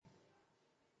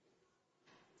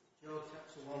Job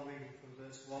chapter 1, reading from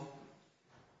verse 1.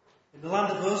 In the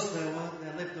land of Uz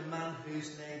there lived a man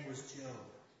whose name was Job.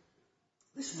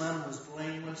 This man was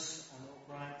blameless and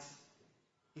upright.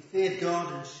 He feared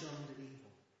God and shunned evil.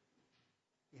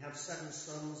 He had 7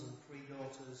 sons and 3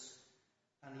 daughters,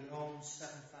 and he owned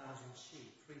 7,000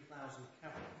 sheep, 3,000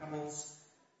 camels,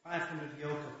 500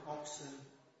 yoke of oxen,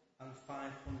 and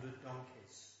 500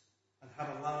 donkeys, and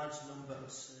had a large number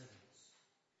of servants.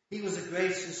 He was the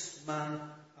greatest man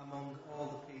among all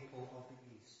the people of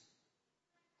the East.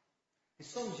 His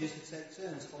sons used to take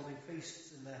turns holding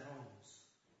feasts in their homes,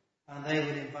 and they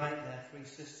would invite their 3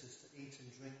 sisters to eat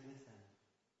and drink with them.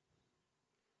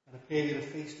 When a period of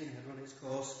feasting had run its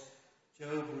course,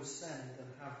 Job would send and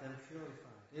have them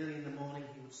purified. Early in the morning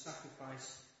he would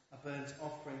sacrifice a burnt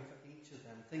offering for each of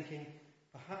them, thinking,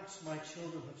 perhaps my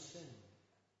children have sinned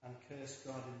and cursed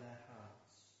God in their hearts.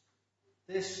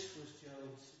 This was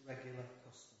Job's regular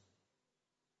custom.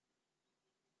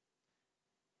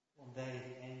 One day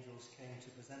the angels came to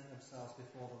present themselves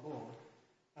before the Lord,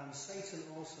 and Satan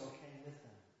also came with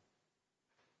them.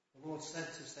 The Lord said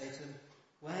to Satan,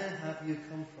 where have you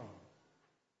come from?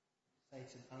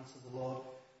 Satan answered the Lord,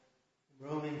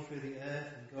 roaming through the earth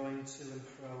and going to and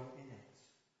fro in it.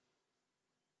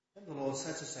 Then the Lord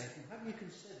said to Satan, have you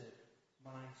considered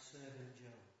my servant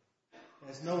Job?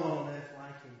 There's no one on earth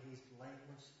like him. He's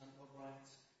blameless and upright,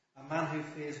 a man who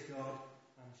fears God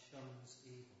and shuns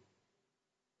evil.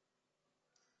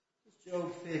 Does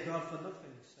Job fear God for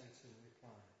nothing? Satan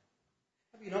replied.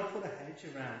 Have you not put a hedge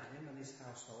around him and his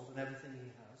household and everything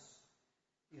he has?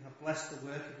 You have blessed the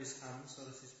work of his hands so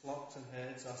that his flocks and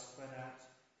herds are spread out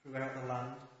throughout the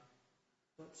land.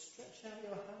 But stretch out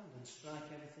your hand and strike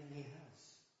everything he has,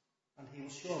 and he will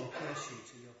surely curse you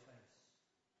to your face.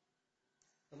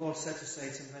 The Lord said to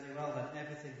Satan, very well then,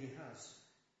 everything he has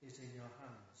is in your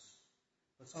hands.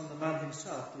 But on the man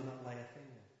himself do not lay a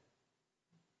finger.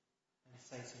 And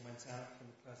Satan went out from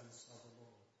the presence of the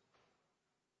Lord.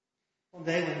 One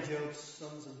day when Job's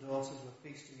sons and daughters were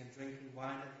feasting and drinking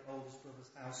wine at the oldest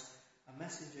brother's house, a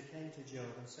messenger came to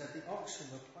Job and said, the oxen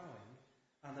were ploughing,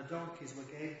 and the donkeys were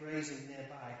grazing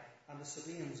nearby, and the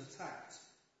Sabaeans attacked,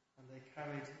 and they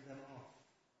carried them off.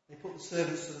 They put the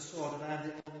servants to the sword, and I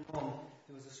am the only one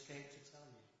who has escaped to tell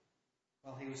you.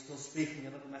 While he was still speaking,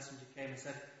 another messenger came and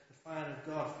said, the fire of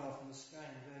God fell from the sky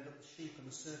and burned up the sheep and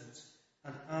the servants,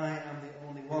 and I am the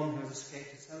only one who has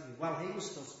escaped to tell you. While he was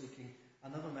still speaking,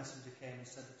 another messenger came and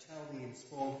said, the Chaldeans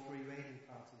formed 3 raiding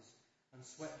parties and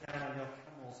swept down on your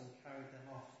camels and carried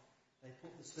them off. They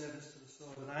put the servants to the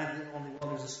sword, and I am the only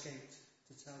one who has escaped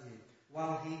to tell you.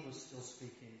 While he was still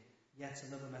speaking, yet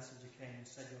another messenger came and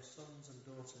said, your sons and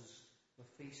daughters were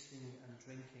feasting and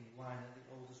drinking wine at the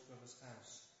oldest brother's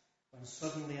house, when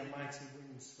suddenly a mighty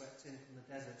wind swept in from the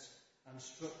desert and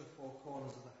struck the 4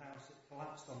 corners of the house. It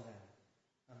collapsed on them,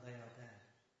 and they are dead.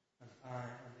 And I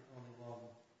am the only one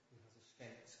who has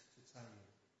escaped to tell you.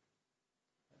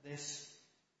 At this,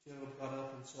 Job got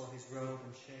up and tore his robe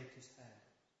and shaved his head.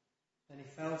 Then he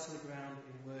fell to the ground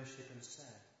in worship and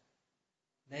said,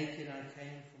 naked I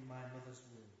came from my mother's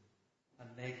womb, and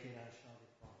naked I shall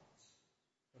depart.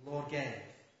 The Lord gave,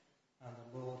 and the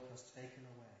Lord has taken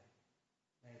away.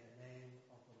 May the name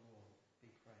of the Lord be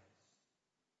praised.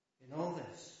 In all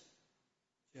this,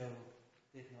 Job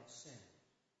did not sin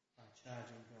by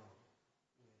charging God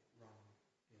with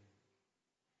wrongdoing.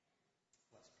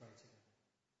 Let's pray together.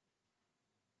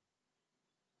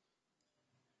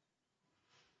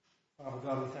 Father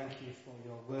God, we thank you for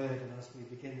your word, and as we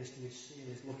begin this new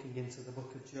series looking into the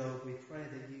book of Job, we pray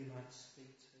that you might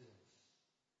speak to us.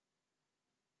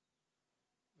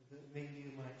 That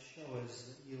you might show us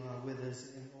that you are with us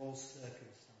in all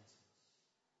circumstances.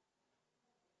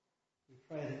 We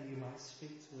pray that you might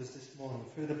speak to us this morning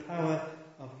through the power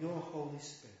of your Holy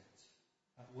Spirit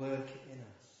at work in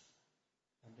us,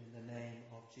 and in the name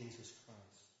of Jesus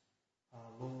Christ,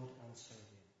 our Lord and Saviour.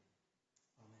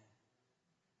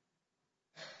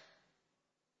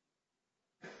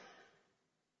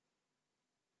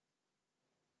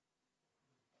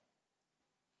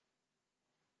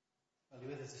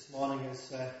 With us this morning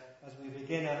as we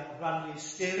begin a brand new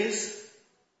series,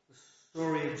 the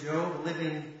story of Job,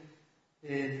 living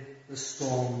in the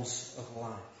storms of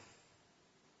life.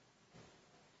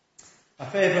 My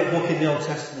favourite book in the Old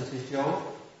Testament is Job.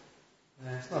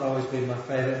 It's not always been my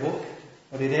favourite book,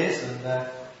 but it is, and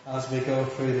as we go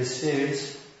through this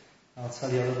series, I'll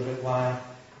tell you a little bit why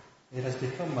it has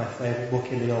become my favourite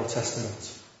book in the Old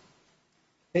Testament.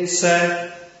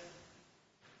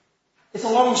 It's a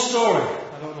long story.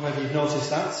 I don't know whether you've noticed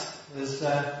that. There's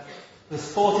There's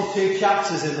 42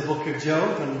 chapters in the book of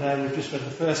Job, and we've just read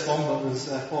the first one, but there's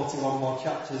 41 more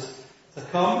chapters to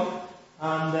come.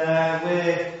 And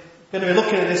we're going to be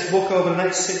looking at this book over the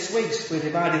next 6 weeks. We're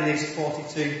dividing these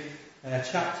 42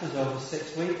 chapters over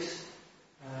 6 weeks.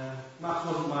 Maths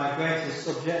wasn't my greatest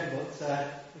subject,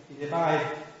 but if you divide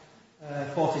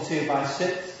 42 by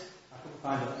 6, I couldn't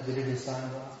find a division sign,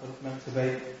 but that's what it's meant to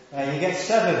be. You get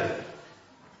 7.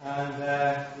 And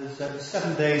there's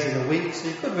 7 days in a week, so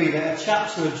you could read a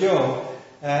chapter of Job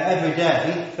every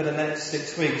day for the next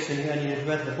 6 weeks, and you've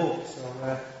read the book.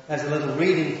 So there's a little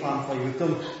reading plan for you. We've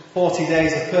done 40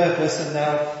 days of purpose, and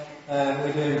now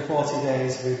we're doing 40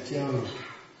 days with Job.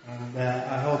 And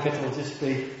I hope it will just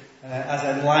be as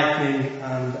enlightening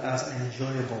and as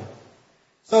enjoyable.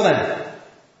 So then,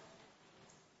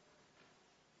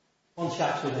 one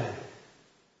chapter a day.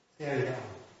 See how you go.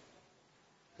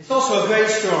 It's also a great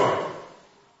story.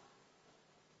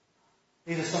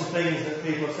 These are some things that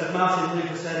people have said. Martin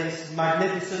Luther said it's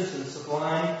magnificent and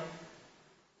sublime.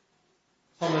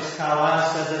 Thomas Carlyle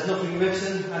says there's nothing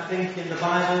written, I think, in the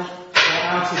Bible or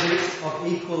out of it of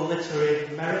equal literary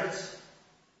merit.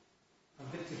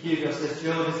 And Victor Hugo says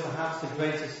Job is perhaps the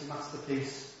greatest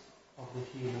masterpiece of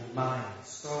the human mind.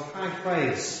 So high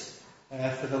praise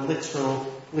for the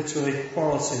literary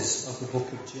qualities of the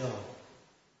book of Job.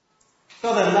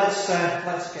 So then, let's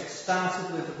get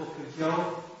started with the book of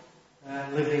Job,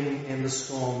 living in the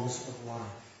storms of life.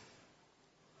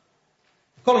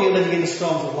 I'm calling it living in the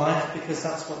storms of life because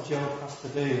that's what Job has to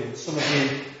do. And some of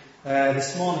you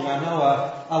this morning, I know,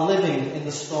 are living in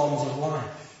the storms of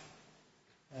life.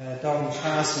 Don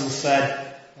Carson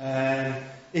said,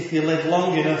 if you live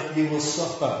long enough, you will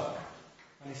suffer.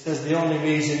 And he says the only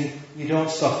reason you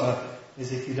don't suffer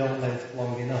is if you don't live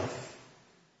long enough.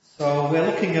 So we're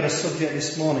looking at a subject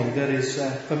this morning that is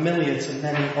familiar to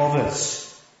many of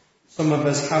us. Some of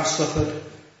us have suffered,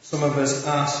 some of us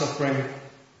are suffering,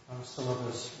 and some of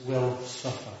us will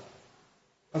suffer.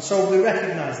 And so we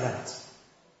recognise that.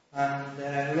 And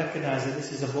we recognise that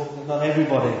this is a book that not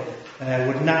everybody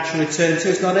would naturally turn to.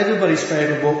 It's not everybody's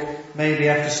favourite book. Maybe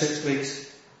after 6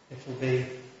 weeks it will be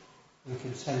in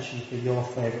contention for your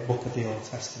favourite book of the Old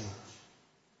Testament.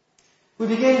 We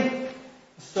begin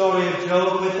the story of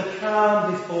Job with the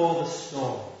calm before the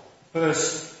storm.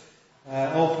 First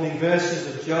opening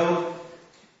verses of Job,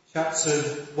 chapter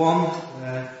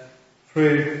 1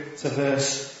 through to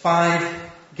verse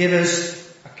 5, give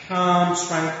us a calm,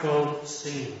 tranquil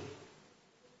scene.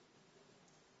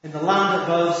 In the land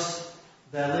of Uz,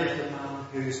 there lived a man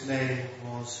whose name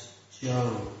was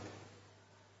Job.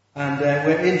 And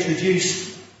we're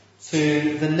introduced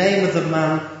to the name of the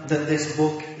man that this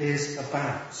book is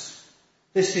about.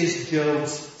 This is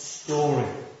Job's story.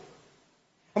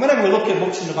 And whenever we look at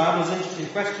books in the Bible, there's interesting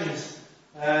questions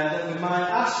that we might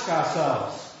ask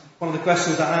ourselves. One of the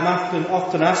questions that I'm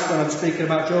often asked when I'm speaking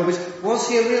about Job is, was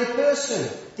he a real person?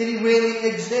 Did he really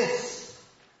exist?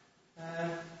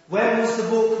 Where was the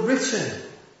book written?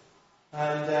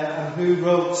 And who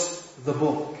wrote the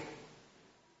book?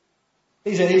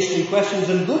 These are interesting questions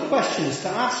and good questions to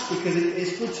ask because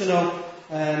it's good to know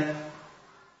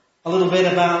a little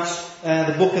bit about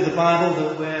the book of the Bible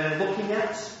that we're looking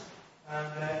at,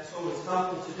 and it's always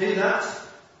helpful to do that.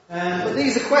 But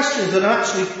these are questions that are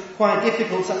actually quite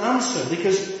difficult to answer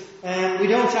because we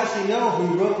don't actually know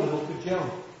who wrote the book of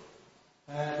Job.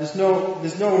 There's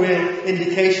no real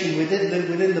indication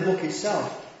within the book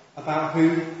itself about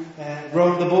who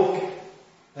wrote the book.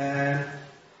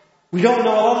 We don't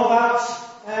know a lot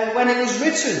about when it was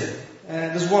written.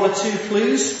 There's one or two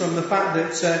clues from the fact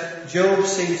that Job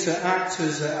seemed to act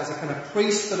as a kind of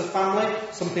priest for the family.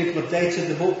 Some people have dated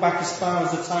the book back as far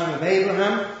as the time of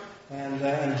Abraham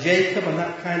and Jacob and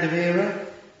that kind of era.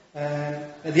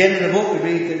 At the end of the book we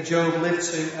read that Job lived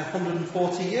to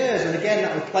 140 years, and again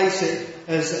that would place it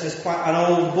as quite an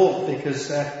old book because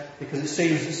it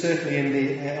seems that certainly in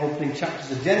the opening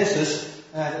chapters of Genesis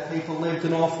that people lived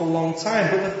an awful long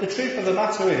time. But the truth of the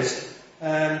matter is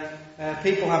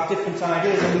people have different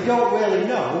ideas, and we don't really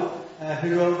know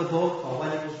who wrote the book or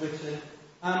when it was written.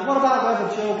 And what about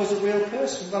whether Job was a real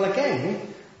person? Well,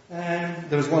 again,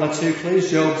 there was one or two clues.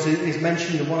 Job is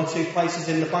mentioned in one or two places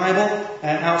in the Bible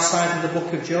outside of the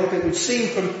book of Job. It would seem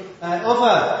from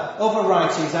other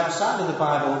writings outside of the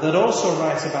Bible that also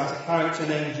write about a character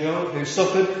named Job who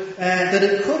suffered, that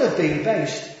it could have been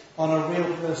based on a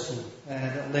real person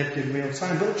that lived in real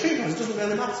time. But the truth is, it doesn't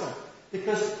really matter.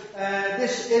 Because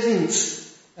this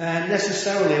isn't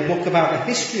necessarily a book about the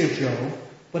history of Job,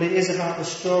 but it is about the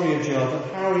story of Job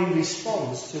and how he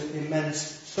responds to immense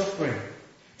suffering.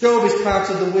 Job is part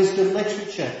of the wisdom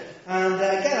literature. And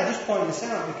again, I just point this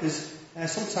out because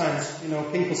sometimes,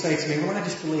 people say to me, well, I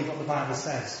just believe what the Bible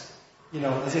says.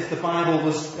 As if the Bible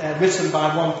was written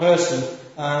by one person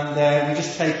and we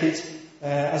just take it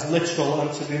as literal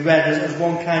and to be read as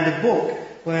one kind of book.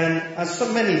 When, as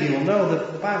so many of you will know,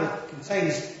 the Bible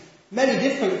contains many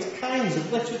different kinds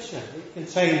of literature. It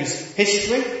contains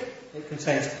history, it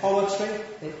contains poetry,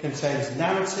 it contains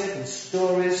narrative and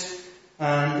stories,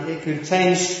 and it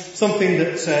contains something that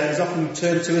is often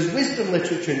referred to as wisdom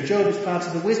literature, and Job is part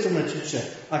of the wisdom literature,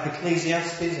 like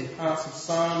Ecclesiastes and parts of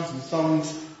Psalms and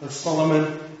Songs of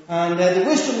Solomon. And the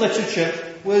wisdom literature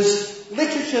was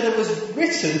literature that was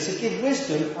written to give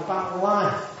wisdom about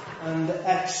life and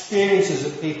experiences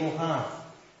that people have.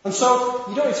 And so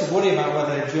you don't need to worry about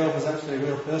whether Job was actually a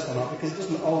real person or not, because it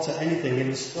doesn't alter anything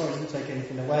in the story, it doesn't take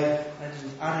anything away, and it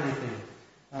doesn't add anything.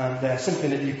 And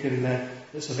something that you can,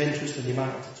 that's of interest and you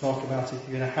might want to talk about if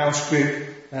you're in a house group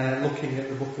looking at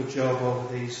the book of Job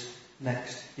over these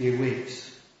next few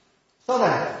weeks. So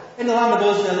then, in the land of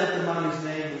Uz there lived a man whose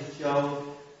name was Job,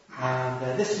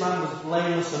 and this man was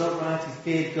blameless and upright, he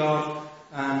feared God,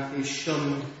 and he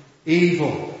shunned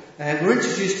evil. We're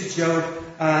introduced to Job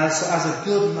as a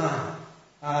good man,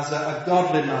 as a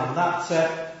godly man.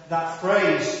 That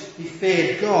phrase, he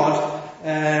feared God,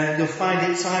 you'll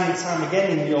find it time and time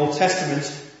again in the Old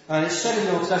Testament. And it's said in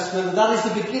the Old Testament that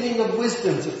is the beginning of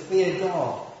wisdom, to fear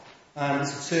God. And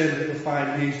it's a term that you'll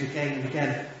find used again and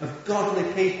again. Of godly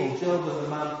people, Job was a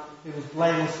man who was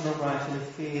blameless and upright and he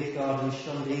feared God and he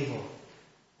shunned evil.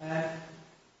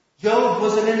 Job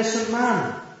was an innocent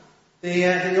man.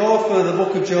 The author of the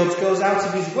book of Job goes out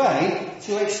of his way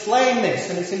to explain this,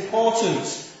 and it's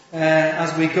important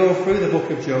as we go through the book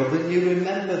of Job that you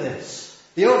remember this.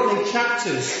 The opening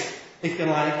chapters, if you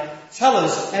like, tell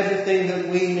us everything that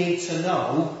we need to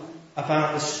know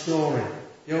about the story.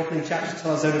 The opening chapters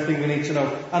tell us everything we need to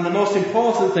know. And the most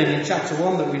important thing in chapter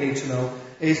 1 that we need to know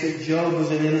is that Job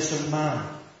was an innocent man.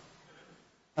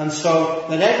 And so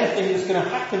that everything that's going to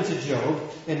happen to Job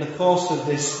in the course of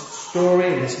this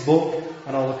story, in this book,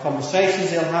 and all the conversations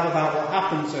he'll have about what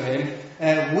happened to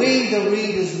him, we, the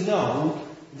readers, know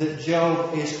that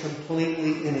Job is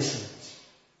completely innocent.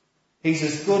 He's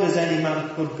as good as any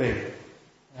man could be.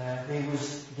 He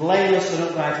was blameless and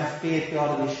upright and feared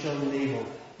God and he shunned evil.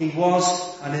 He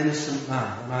was an innocent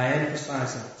man, and I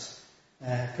emphasise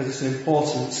that because it's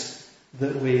important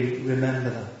that we remember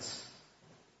that.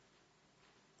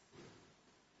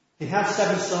 He had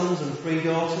 7 sons and 3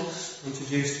 daughters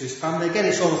introduced to his family. Again,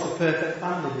 it's almost a perfect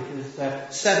family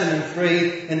because 7 and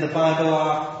 3 in the Bible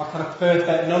are kind of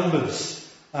perfect numbers.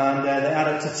 And they add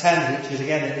up to 10, which is,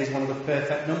 again, it is one of the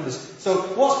perfect numbers. So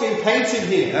what's been painted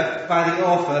here by the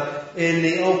author in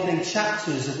the opening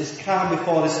chapters of this calm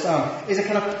before the storm is a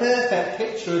kind of perfect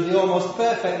picture of the almost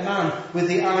perfect man with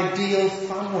the ideal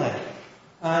family.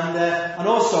 And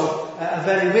also a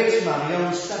very rich man. He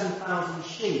owns 7,000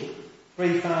 sheep,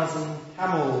 3,000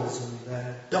 camels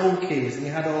and donkeys, and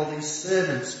he had all these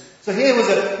servants. So here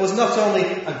was not only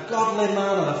a godly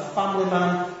man and a family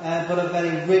man, but a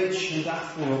very rich and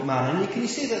affluent man. And you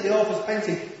see that the author's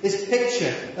painting this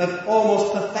picture of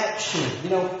almost perfection.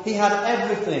 He had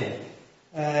everything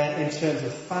in terms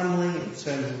of family, in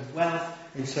terms of wealth,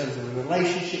 in terms of a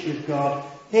relationship with God.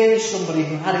 Here is somebody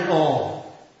who had it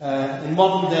all. In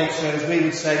modern day terms, we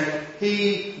would say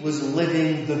he was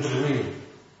living the dream.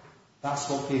 That's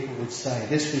what people would say.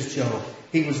 This was Job.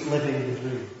 He was living the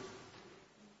dream.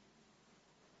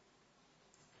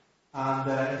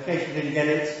 And in case you didn't get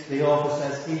it, the author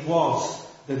says he was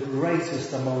the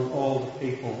greatest among all the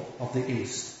people of the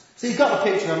East. So you've got the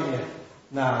picture, haven't you?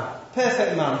 Now,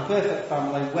 perfect man, perfect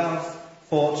family, wealth,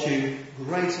 fortune,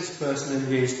 greatest person in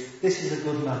the East. This is a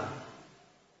good man.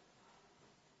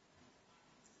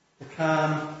 The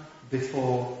calm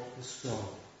before the storm.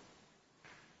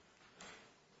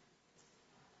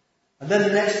 And then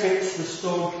the next bit, the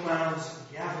storm clouds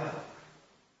gather.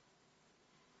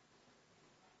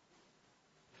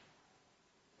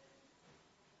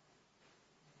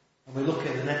 And we look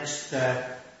at the next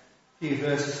few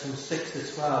verses from 6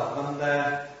 to 12. And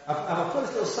I've put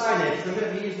this little sign here because I'm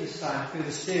going to be using this sign through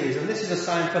the series. And this is a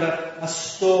sign for a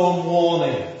storm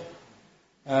warning.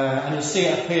 And you'll see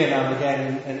it appear now and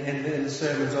again in the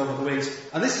sermons over the weeks.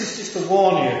 And this is just to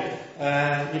warn you,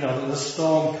 that there's a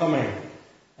storm coming.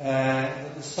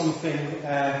 That there's something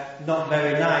not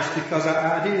very nice. Because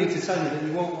I do need to tell you that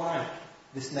you won't like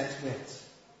this next bit.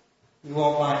 You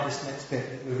won't like this next bit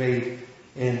that we read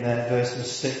in verses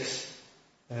 6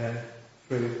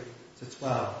 through to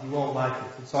 12. You won't like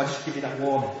it. And so I just give you that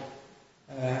warning.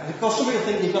 And of course some people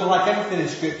think you've got to like everything in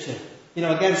Scripture.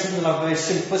 Again, some people have a very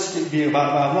simplistic view about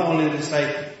the Bible. Not only do they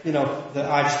say, that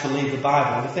I just believe the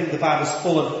Bible. They think the Bible's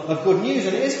full of good news,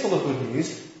 and it is full of good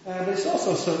news. But it's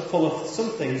also full of some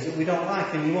things that we don't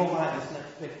like, and you won't like this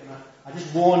next bit. And I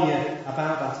just warn you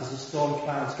about that as the storm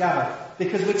clouds gather.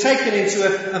 Because we're taken into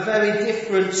a very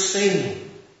different scene.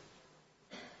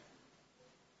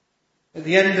 At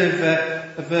the end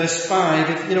of verse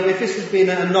 5, if this had been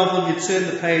a novel, you'd turn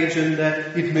the page and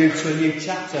you'd move to a new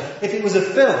chapter. If it was a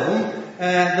film,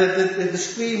 the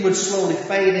screen would slowly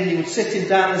fade and you would sit in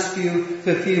darkness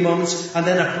for a few months, and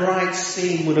then a bright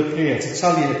scene would appear to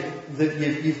tell you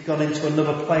that you've gone into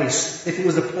another place. If it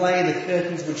was a play, the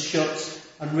curtains would shut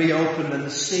and reopen and the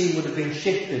scene would have been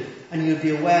shifted and you'd be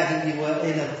aware that you were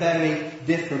in a very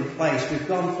different place. We've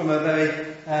gone from a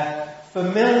very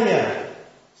familiar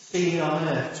scene on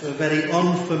earth to a very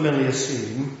unfamiliar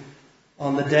scene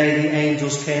on the day the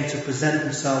angels came to present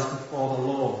themselves before the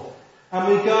Lord. And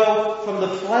we go from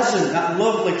the pleasant, that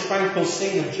lovely, tranquil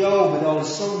scene of Job with all his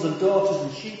sons and daughters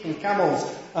and sheep and camels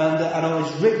and all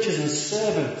his riches and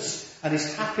servants and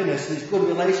his happiness and his good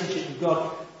relationship with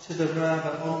God, to the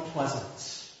rather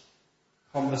unpleasant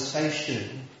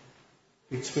conversation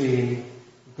between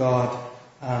God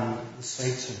and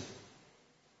Satan.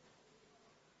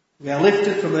 We are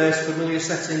lifted from earth's familiar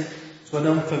setting to an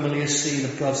unfamiliar scene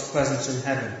of God's presence in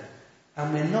heaven.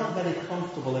 And we're not very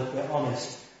comfortable, if we're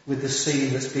honest, with the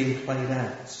scene that's being played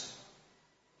out.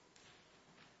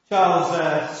 Charles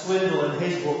Swindoll in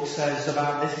his book says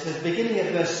about this, he says, beginning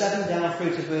at verse 7 down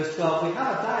through to verse 12, we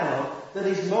have a dialogue that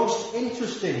is most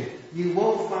interesting. You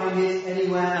won't find it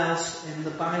anywhere else in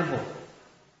the Bible.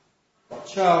 What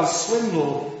Charles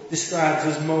Swindoll describes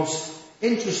as most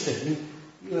interesting,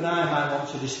 you and I might want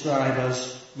to describe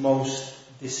as most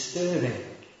disturbing.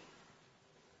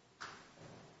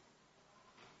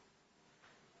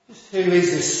 Just who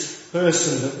is this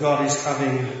person that God is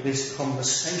having this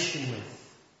conversation with?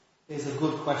 Is a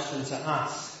good question to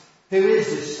ask. Who is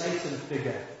this Satan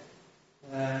figure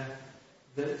that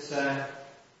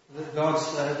God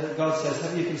says,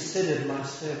 have you considered my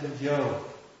servant Job?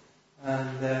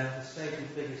 And the Satan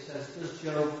figure says, does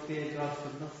Job fear God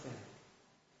for nothing?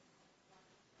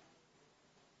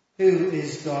 Who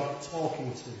is God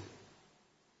talking to?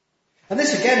 And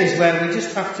this again is where we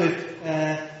just have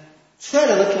to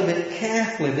tread a little bit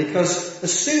carefully, because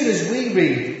as soon as we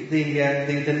read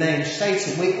the name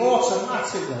Satan, we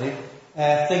automatically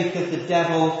think of the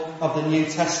devil of the New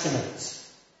Testament.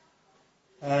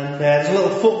 And there's a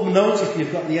little footnote, if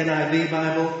you've got the NIV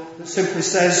Bible, that simply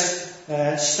says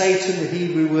Satan, the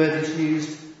Hebrew word that's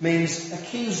used, means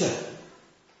accuser.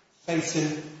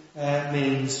 Satan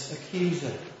means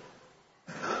accuser.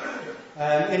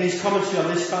 In his commentary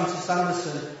on this, Francis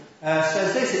Anderson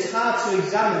says this: it's hard to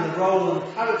examine the role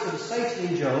and character of Satan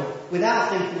in Job without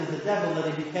thinking of the devil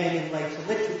that he became in later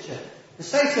literature. The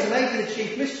Satan may be the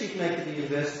chief mischief maker of the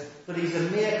universe, but he's a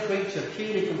mere creature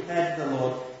puny compared to the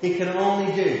Lord. He can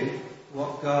only do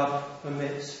what God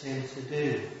permits him to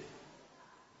do.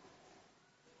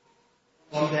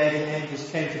 One day the angels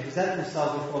came to present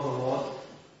themselves before the Lord,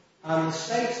 and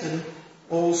Satan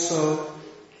also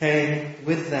came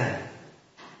with them.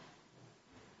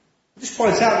 I just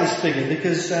point out this figure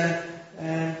because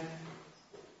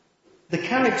the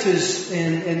characters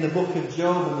in the book of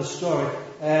Job and the story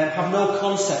have no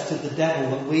concept of the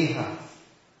devil that we have.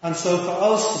 And so for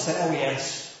us to say, oh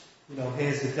yes,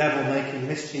 here's the devil making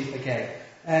mischief again,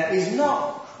 is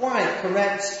not quite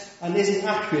correct and isn't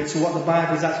accurate to what the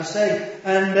Bible is actually saying.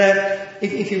 And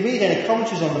if you read any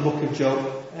commentaries on the book of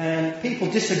Job,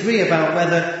 people disagree about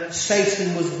whether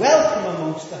Satan was welcome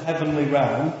amongst the heavenly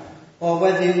realm or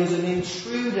whether he was an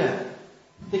intruder.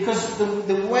 Because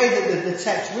the way that the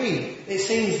text reads, it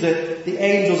seems that the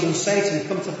angels and Satan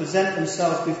come to present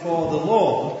themselves before the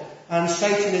Lord, and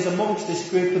Satan is amongst this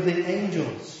group of the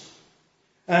angels.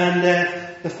 And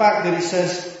the fact that it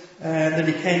says that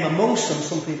he came amongst them,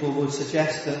 some people would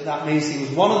suggest that means he was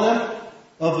one of them.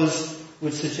 Others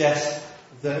would suggest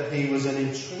that he was an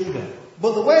intruder.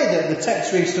 But the way that the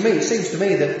text reads to me, it seems to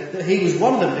me that he was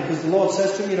one of them, because the Lord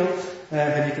says to him,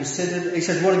 have you considered? He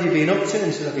says, what have you been up to? And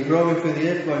he says, I've been roaming through the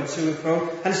earth, going to and fro.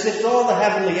 And it's as if all the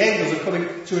heavenly angels are coming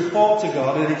to report to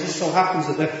God, and it just so happens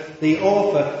that the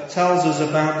author tells us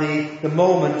about the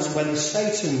moments when the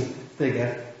Satan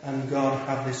figure and God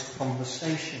have this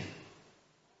conversation.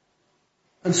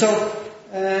 And so,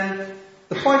 the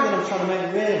point that I'm trying to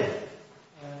make really,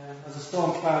 as the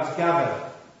storm clouds gather,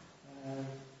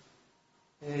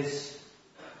 is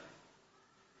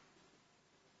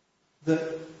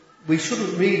that we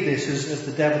shouldn't read this as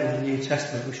the devil of the New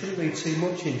Testament. We shouldn't read too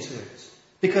much into it.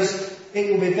 Because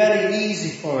it will be very easy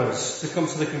for us to come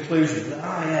to the conclusion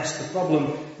that, yes, the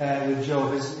problem with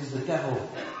Job is the devil.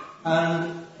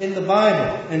 And in the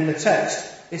Bible, in the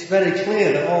text, it's very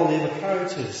clear that all the other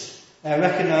characters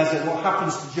recognise that what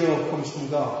happens to Job comes from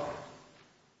God.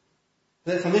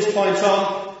 That from this point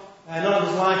on, none of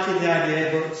us like it, the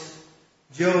idea, but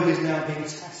Job is now being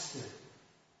tested.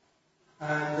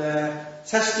 And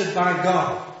tested by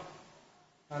God.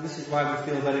 And this is why we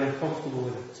feel very uncomfortable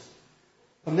with it.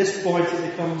 From this point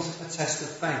it becomes a test of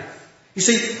faith. You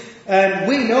see,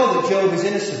 we know that Job is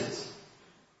innocent.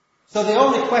 So the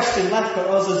only question left for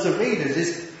us as the readers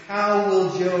is, how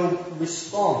will Job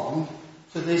respond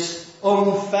to this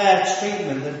unfair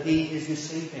treatment that he is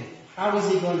receiving? How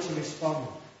is he going to respond?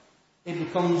 It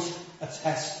becomes a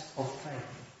test of faith.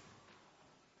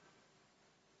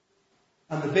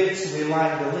 And the bits we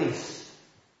like the least,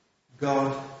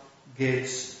 God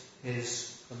gives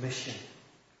his permission.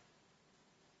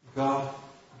 God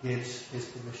gives his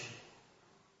permission.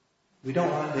 We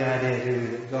don't like the idea, do we,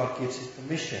 that God gives his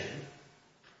permission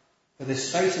for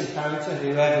this Satan character,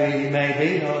 whoever he may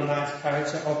be, not a nice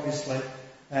character, obviously,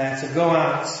 to go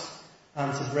out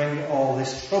and to bring all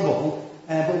this trouble.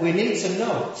 But we need to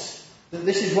note that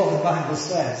this is what the Bible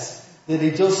says, that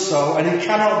he does so, and he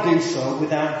cannot do so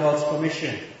without God's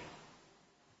permission.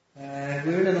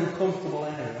 We're in an uncomfortable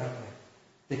area, aren't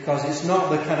we? Because it's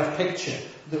not the kind of picture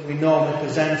that we normally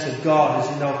present of God as,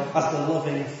 as the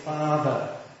loving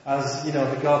Father, as,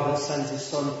 the God that sends his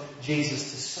Son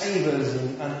Jesus to save us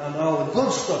and all the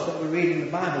good stuff that we read in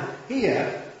the Bible.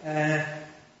 Here,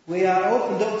 we are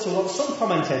opened up to what some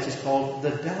commentators call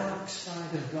the dark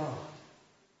side of God.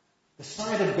 The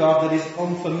side of God that is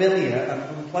unfamiliar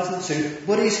and unpleasant to,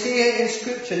 but is here in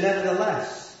Scripture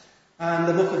nevertheless. And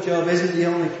the book of Job isn't the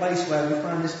only place where we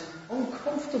find this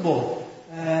uncomfortable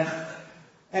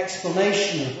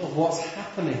explanation of what's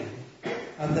happening,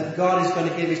 and that God is going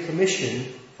to give his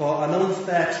permission for an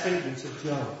unfair treatment of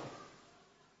Job.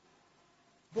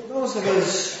 But those of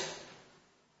us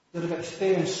that have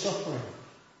experienced suffering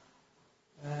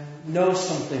know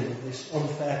something of this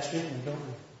unfair treatment, don't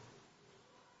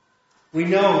we? We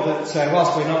know that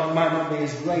whilst we might not be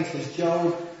as great as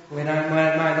Job, we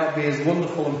might not be as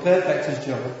wonderful and perfect as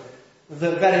Job,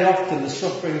 that very often the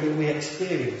suffering that we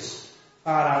experience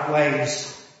far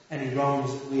outweighs any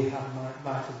wrongs that we might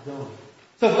have done.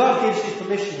 So God gives his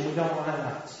permission, and we don't like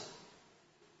that.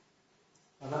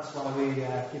 And that's why we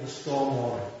give a storm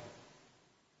warning.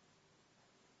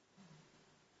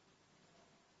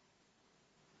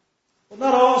 But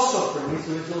not all suffering is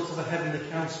the result of a heavenly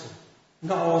counsel.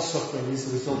 Not all suffering is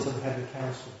the result of a heavenly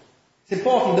counsel. It's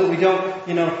important that we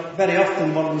don't, very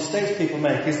often one of the mistakes people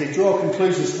make is they draw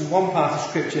conclusions from one part of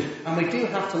Scripture, and we do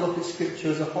have to look at Scripture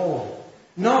as a whole.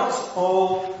 Not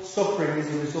all suffering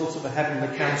is the result of a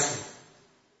heavenly counsel.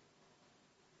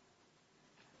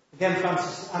 Again,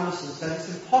 Francis Anderson says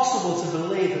it's impossible to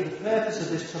believe that the purpose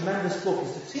of this tremendous book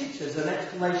is to teach us an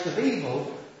explanation of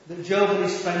evil that Job and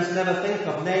his friends never think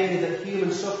of, namely that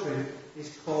human suffering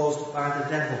is caused by the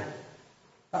devil.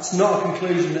 That's not a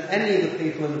conclusion that any of the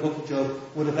people in the book of Job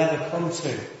would have ever come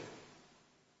to.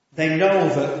 They know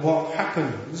that what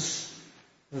happens,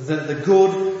 that the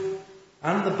good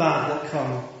and the bad that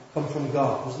come from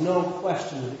God. There's no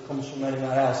question that it comes from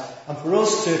anywhere else. And for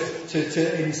us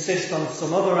to insist on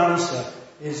some other answer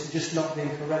is just not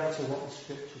being correct to what the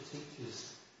Scripture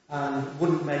teaches, and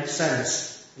wouldn't make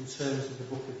sense in terms of the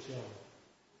book of Job.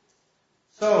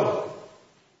 So,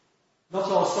 not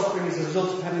all suffering is a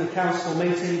result of having a council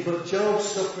meeting, but Job's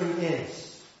suffering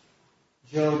is.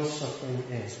 Job's suffering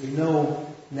is. We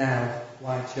know now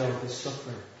why Job is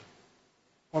suffering.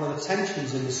 One of the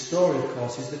tensions in the story, of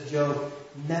course, is that Job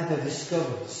never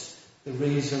discovers the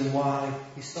reason why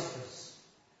he suffers.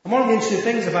 And one of the interesting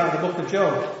things about the book of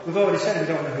Job, we've already said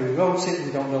we don't know who wrote it,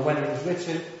 we don't know when it was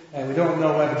written, we don't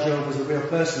know whether Job was a real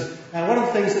person. And one of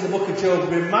the things that the book of Job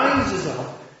reminds us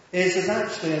of is there's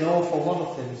actually an awful lot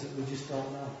of things that we just don't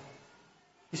know.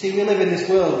 You see, we live in this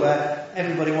world where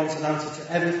everybody wants an answer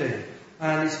to everything.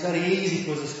 And it's very easy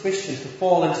for us as Christians to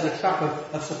fall into the trap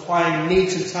of supplying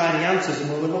neat and tiny answers.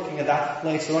 And we'll be looking at that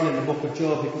later on in the book of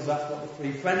Job, because that's what the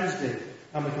three friends did.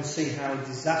 And we can see how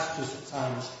disastrous at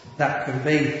times that can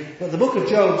be. But the book of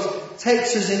Job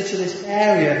takes us into this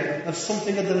area of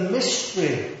something of the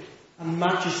mystery and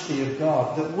majesty of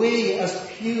God. That we as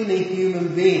puny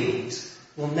human beings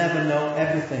will never know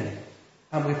everything.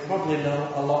 And we probably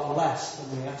know a lot less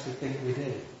than we actually think we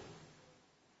do.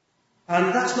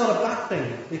 And that's not a bad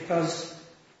thing, because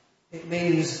it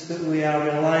means that we are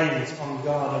reliant on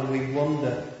God, and we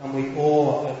wonder and we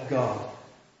awe at God,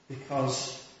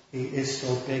 because He is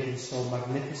so big and so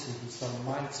magnificent and so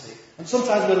mighty. And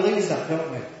sometimes we lose that,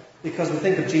 don't we? Because we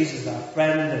think of Jesus as our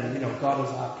friend and, God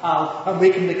as our pal, and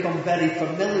we can become very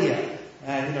familiar.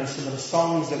 Some of the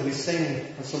songs that we sing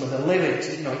and some of the lyrics,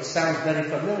 it sounds very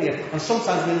familiar. And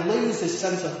sometimes we lose this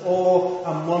sense of awe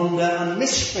and wonder and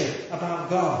mystery about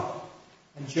God.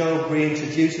 And Job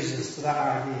reintroduces us to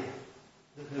that idea,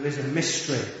 that there is a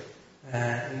mystery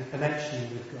in connection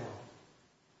with God.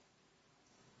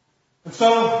 And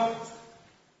so,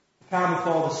 the calm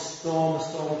before the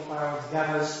storm clouds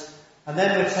gathers, and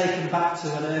then we're taken back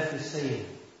to an earthly scene.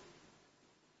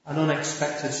 An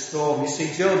unexpected storm. You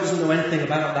see, Job doesn't know anything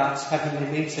about that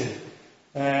heavenly meeting.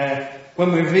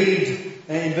 When we read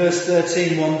in verse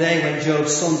 13, one day when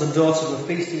Job's sons and daughters were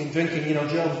feasting and drinking,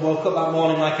 Job woke up that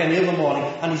morning like any other morning,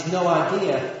 and he's no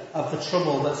idea of the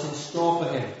trouble that's in store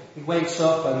for him. He wakes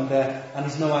up and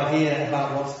he's no idea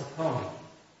about what's to come.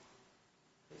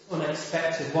 It's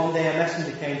unexpected. One day a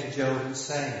messenger came to Job and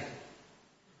said,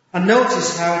 and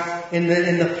notice how in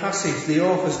the passage the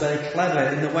author's very clever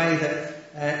in the way that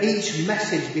each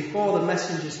message, before the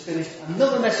messenger's finished,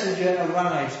 another messenger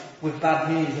arrives with bad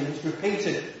news, and it's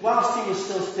repeated. Whilst he was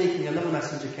still speaking, another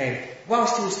messenger came.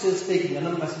 Whilst he was still speaking,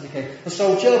 another messenger came. And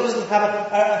so Job doesn't have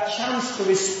a chance to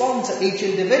respond to each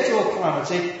individual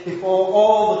calamity before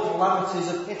all the calamities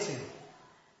have hit him.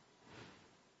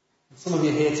 And some of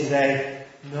you here today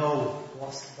know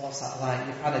what's that like.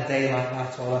 You've had a day like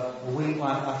that, or a week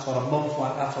like that, or a month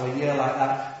like that, or a year like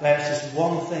that, where it's just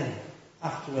one thing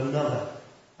after another,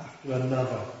 after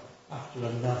another, after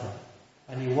another.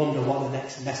 And you wonder what the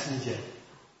next messenger,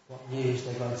 what news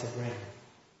they're going to bring.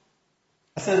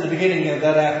 I said at the beginning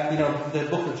that, the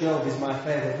book of Job is my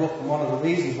favourite book, and one of the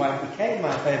reasons why it became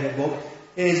my favourite book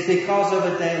is because of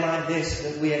a day like this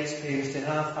that we experienced in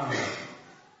our family.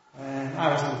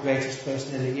 I wasn't the greatest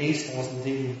person in the East. I wasn't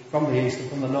even from the East, I'm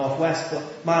from the Northwest,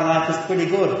 but my life was pretty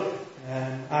good.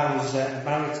 I was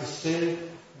married to Sue,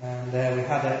 and we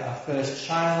had our first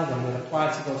child, and we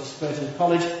applied to go to Spurgeon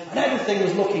College, and everything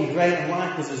was looking great, and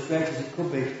life was as great as it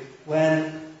could be,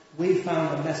 when we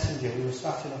found a messenger. We were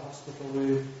sat in a hospital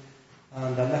room,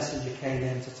 and a messenger came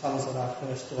in to tell us that our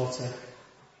first daughter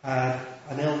had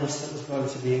an illness that was going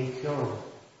to be incurable,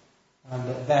 and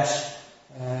at best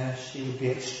she would be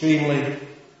extremely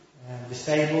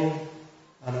disabled,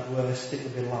 and at worst it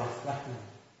would be life-threatening.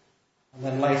 And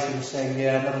then later in the same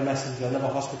year, another messenger,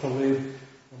 another hospital room,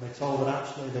 and we're told that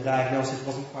actually the diagnosis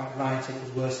wasn't quite right, and it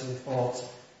was worse than we thought,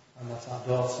 and that our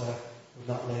daughter would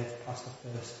not live past her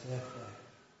first birthday.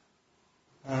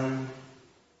 And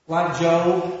like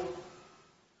Job,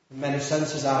 in many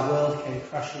senses our world came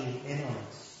crashing in on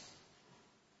us.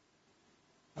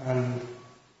 And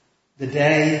the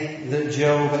day that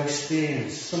Job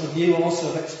experienced, some of you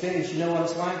also have experienced, you know what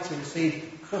it's like to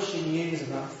receive crushing news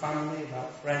about family,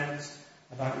 about friends,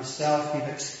 about yourself. You've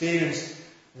experienced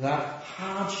that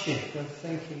hardship of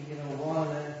thinking, what on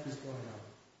earth is going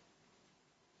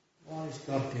on? What is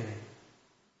God doing?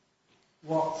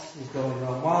 What is going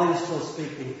on? While he was still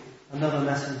speaking, another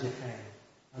messenger came.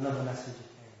 Another messenger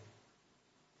came.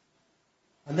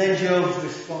 And then Job's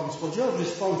response. Well, Job's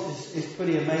response is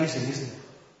pretty amazing, isn't it?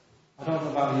 I don't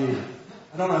know about you.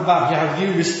 I don't know about how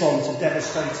you respond to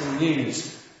devastating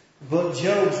news. But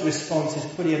Job's response is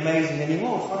pretty amazing, and you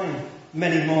won't find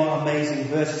many more amazing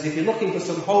verses. If you're looking for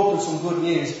some hope and some good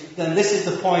news, then this is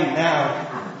the point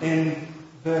now. In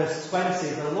verse 20,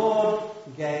 the Lord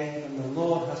gave and the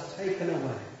Lord has taken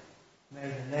away. May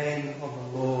the name of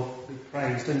the Lord be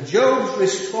praised. And Job's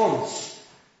response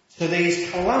to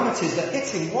these calamities that hit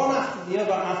him one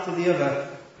after the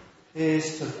other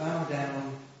is to bow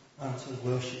down and to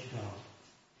worship God.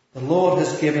 The Lord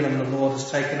has given and the Lord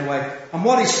has taken away. And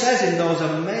what he says in those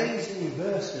amazing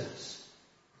verses,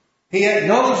 he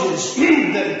acknowledges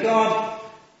that God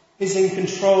is in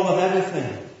control of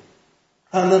everything.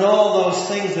 And that all those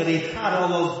things that he had, all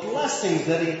those blessings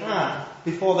that he had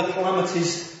before the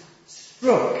calamities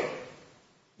struck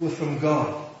were from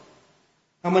God.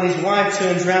 And when his wife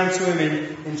turns round to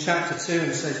him in chapter 2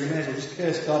 and says, you may as well just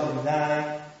curse God and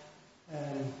die,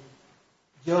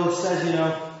 Job says,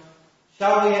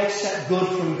 shall we accept good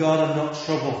from God and not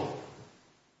trouble?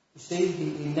 You see,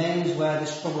 he names where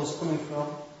this trouble is coming from.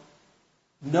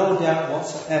 No doubt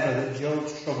whatsoever that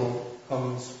Job's trouble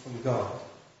comes from God.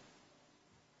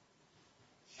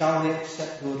 Shall we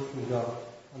accept good from God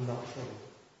and not trouble?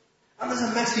 And there's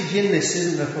a message in this,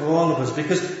 isn't there, for all of us?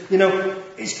 Because,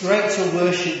 it's great to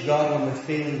worship God when we're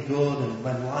feeling good and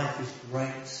when life is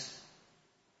great.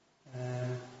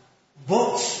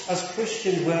 But as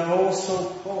Christians, we're also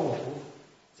called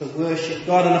to worship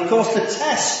God. And of course, the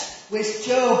test which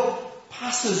Job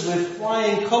passes with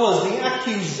flying colours. The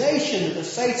accusation that the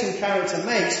Satan character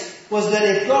makes was that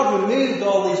if God removed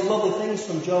all these lovely things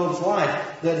from Job's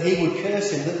life, that he would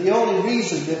curse him. That the only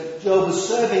reason that Job was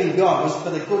serving God was for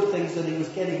the good things that he was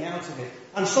getting out of it.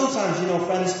 And sometimes,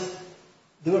 friends,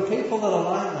 there are people that are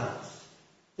like that.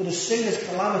 That as soon as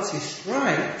calamity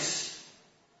strikes,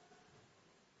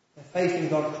 their faith in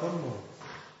God crumbles.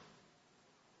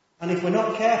 And if we're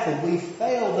not careful, we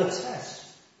fail the test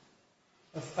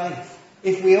of faith.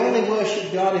 If we only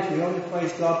worship God, if we only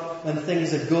praise God when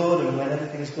things are good and when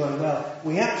everything's going well,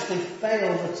 we actually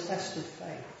fail the test of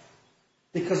faith.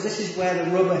 Because this is where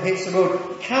the rubber hits the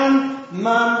road. Can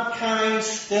mankind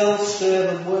still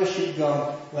serve and worship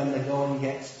God when the going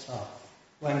gets tough?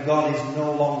 When God is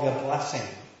no longer blessing,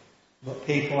 but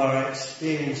people are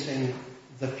experiencing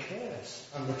the curse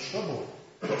and the trouble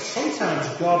that sometimes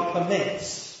God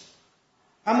permits.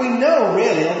 And we know,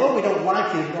 really, although we don't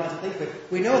like it, we don't like to think of it,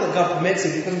 we know that God permits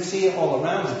it because we see it all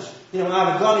around us. Either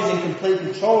God is in complete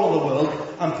control of the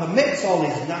world and permits all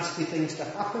these nasty things to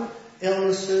happen,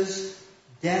 illnesses,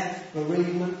 death,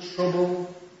 bereavement,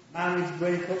 trouble, marriage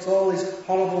breakups, all these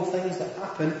horrible things that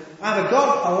happen. Either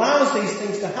God allows these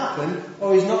things to happen,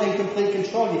 or He's not in complete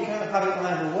control. You can't have it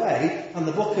either way. And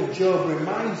the book of Job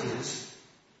reminds us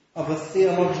of a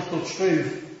theological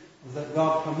truth that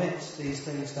God permits these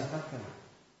things to happen.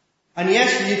 And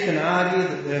yes, you can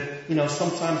argue that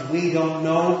sometimes we don't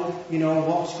know,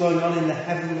 what's going on in the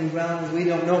heavenly realms. We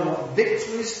don't know what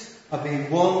victories are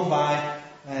being won by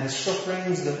the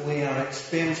sufferings that we are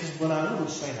experiencing. But I wouldn't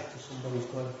say that to somebody who's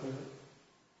going through it.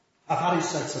 I've had it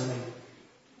said to me,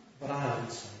 but I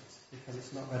wouldn't say it because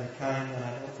it's not very kind, and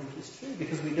I don't think it's true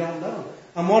because we don't know.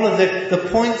 And one of the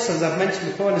points, as I've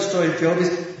mentioned before in the story of Job,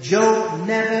 is Job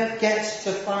never gets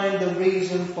to find the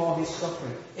reason for his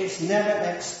suffering. It's never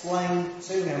explained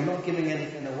to him. I'm not giving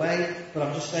anything away, but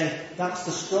I'm just saying that's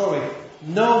the story.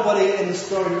 Nobody in the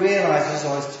story realises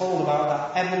or is told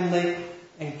about that heavenly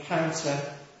encounter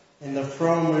in the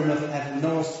throne room of heaven.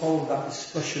 No one's told that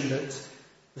discussion that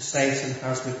the Satan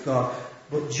has with God.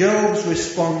 But Job's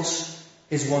response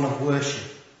is one of worship.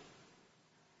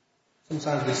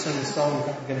 Sometimes we sing a song, in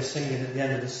fact we're going to sing it at the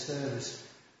end of the service,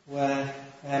 where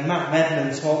Matt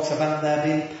Medman talks about there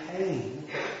being pain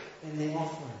in the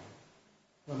offering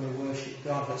when we worship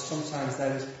God. That sometimes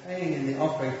there is pain in the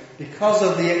offering because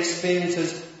of the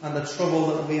experiences and the trouble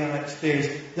that we are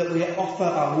experiencing, that we offer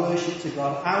our worship to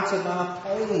God out of our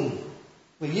pain.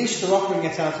 We're used to offering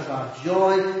it out of our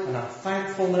joy and our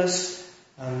thankfulness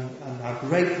and our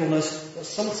gratefulness, but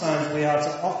sometimes we are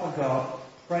to offer God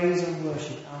praise and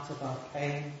worship out of our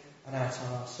pain and out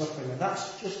of our suffering. And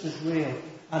that's just as real,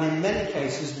 and in many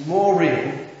cases more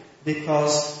real,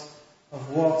 because of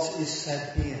what is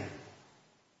said here.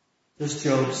 Does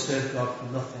Job serve God for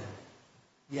nothing?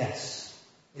 Yes,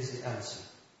 is the answer.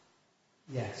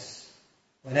 Yes.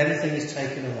 When everything is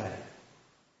taken away,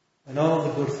 when all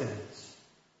the good things,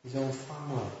 his own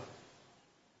family,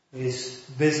 his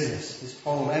business, his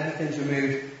home, everything's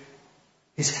removed,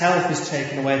 his health is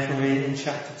taken away from him in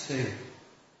chapter 2.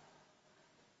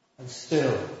 And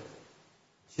still,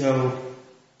 Job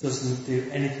doesn't do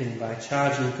anything by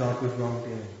charging God with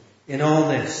wrongdoing. In all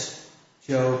this,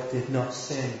 Job did not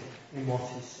sin in what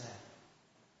he said.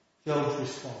 Job's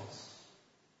response.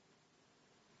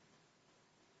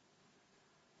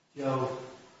 Job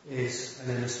is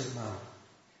an innocent man.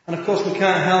 And of course we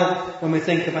can't help, when we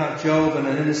think about Job and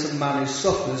an innocent man who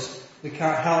suffers, we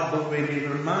can't help but really be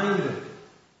reminded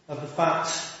of the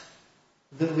fact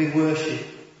that we worship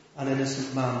an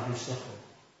innocent man who suffered.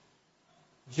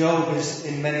 Job is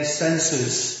in many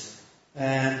senses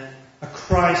a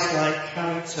Christ-like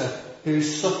character who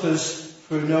suffers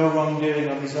through no wrongdoing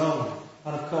of his own.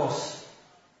 And of course,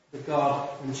 the God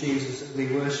and Jesus that we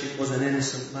worship was an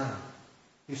innocent man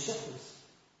who suffers.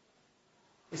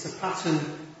 It's a pattern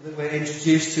that we're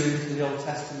introduced to in the Old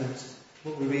Testament,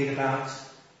 what we read about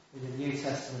in the New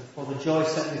Testament. For the joy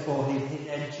set before him, he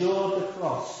endured the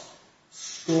cross,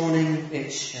 scorning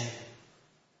its shame.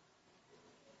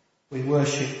 We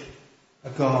worship a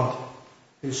God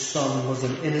whose Son was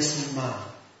an innocent man,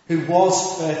 who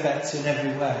was perfect in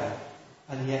every way,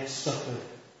 and yet suffered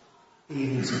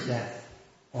even to death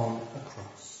on a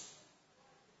cross.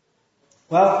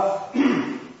 Well,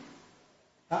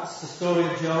 that's the story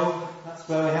of Job. That's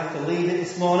where we have to leave it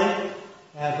this morning.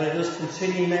 But it does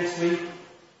continue next week.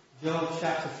 Job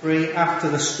chapter 3, after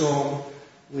the storm,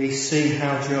 we see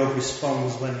how Job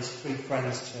responds when his three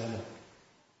friends turn up.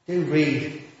 Do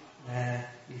read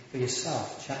for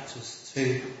yourself chapters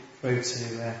 2 through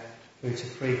to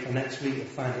 3 for next week. You'll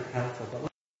find it helpful.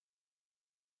 But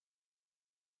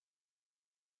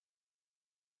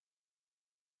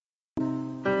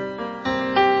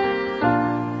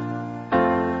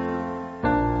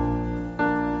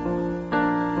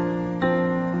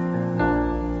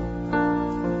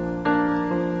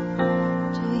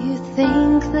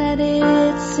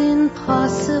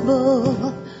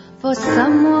impossible for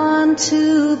someone to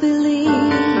believe.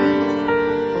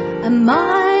 A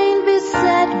mind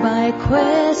beset by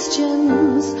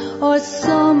questions or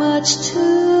so much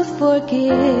to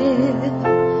forgive.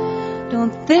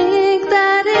 Don't think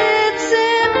that it's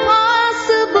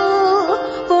impossible,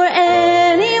 for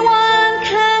anyone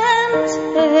can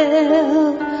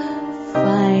tell.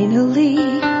 Finally,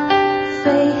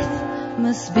 faith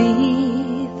must be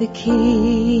the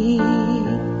key.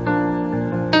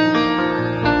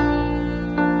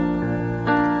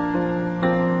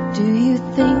 Do you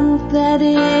think that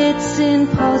it's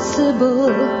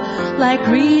impossible, like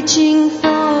reaching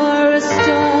for a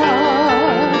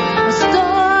star, or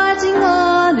starting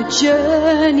on a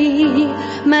journey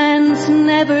man's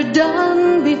never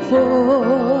done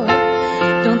before?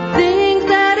 Don't think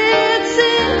that it's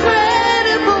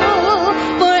incredible,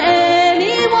 for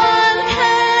anyone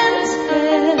can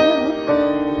tell.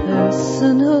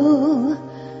 Personal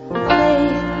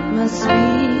faith must be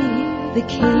the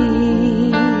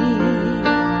key.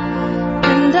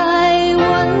 And I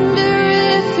wonder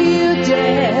if you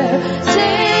dare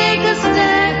take a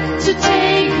step to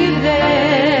take you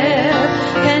there.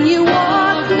 Can you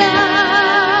walk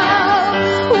now?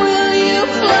 Will you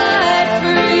fly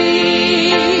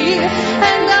free?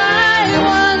 And I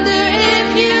wonder if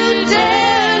you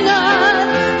dare not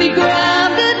be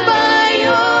grounded by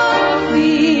your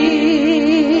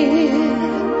fear.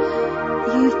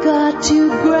 You've got to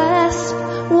grasp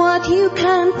what you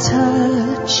can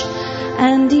touch,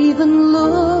 and even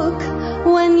look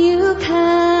when you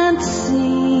can't see.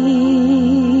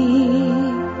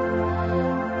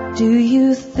 Do you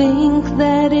think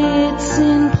that it's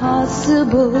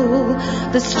impossible,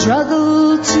 the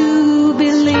struggle to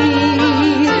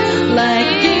believe, like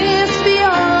gifts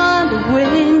beyond a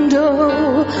window,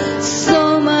 so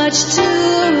much to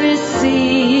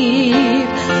receive?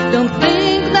 Don't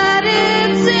think that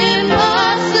it's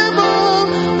impossible,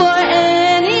 for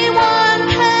anyone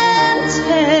can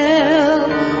tell.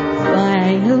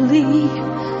 Finally,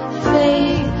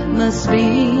 faith must be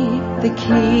the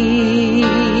key.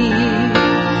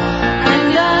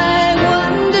 And I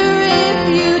wonder if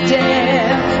you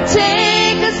dare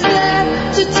take a step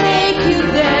to take you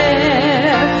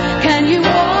there. Can you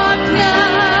walk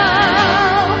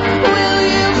now? Will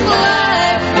you fly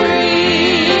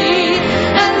free?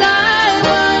 And I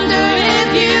wonder if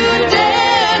you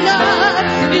dare not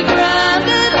be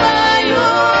grounded by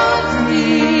your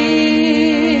fear.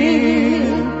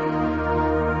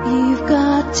 You've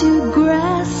got to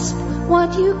grasp what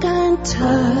you can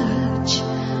touch,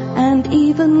 and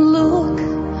even look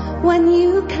when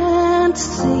you can't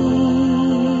see.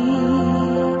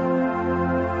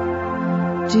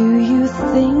 Do you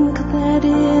think that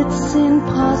it's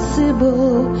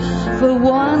impossible for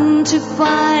one to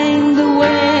find the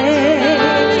way,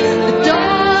 the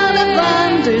dawn of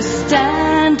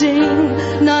understanding,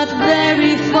 not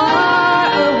very far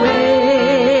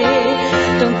away?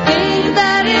 Don't think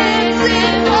that it's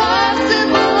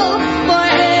impossible, for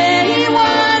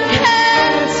anyone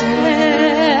can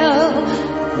tell.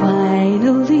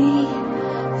 Finally,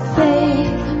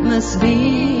 faith must be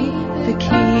the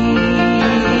key.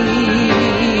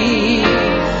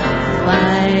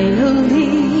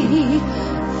 Finally,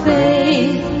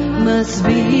 faith must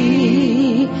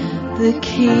be the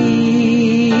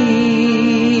key.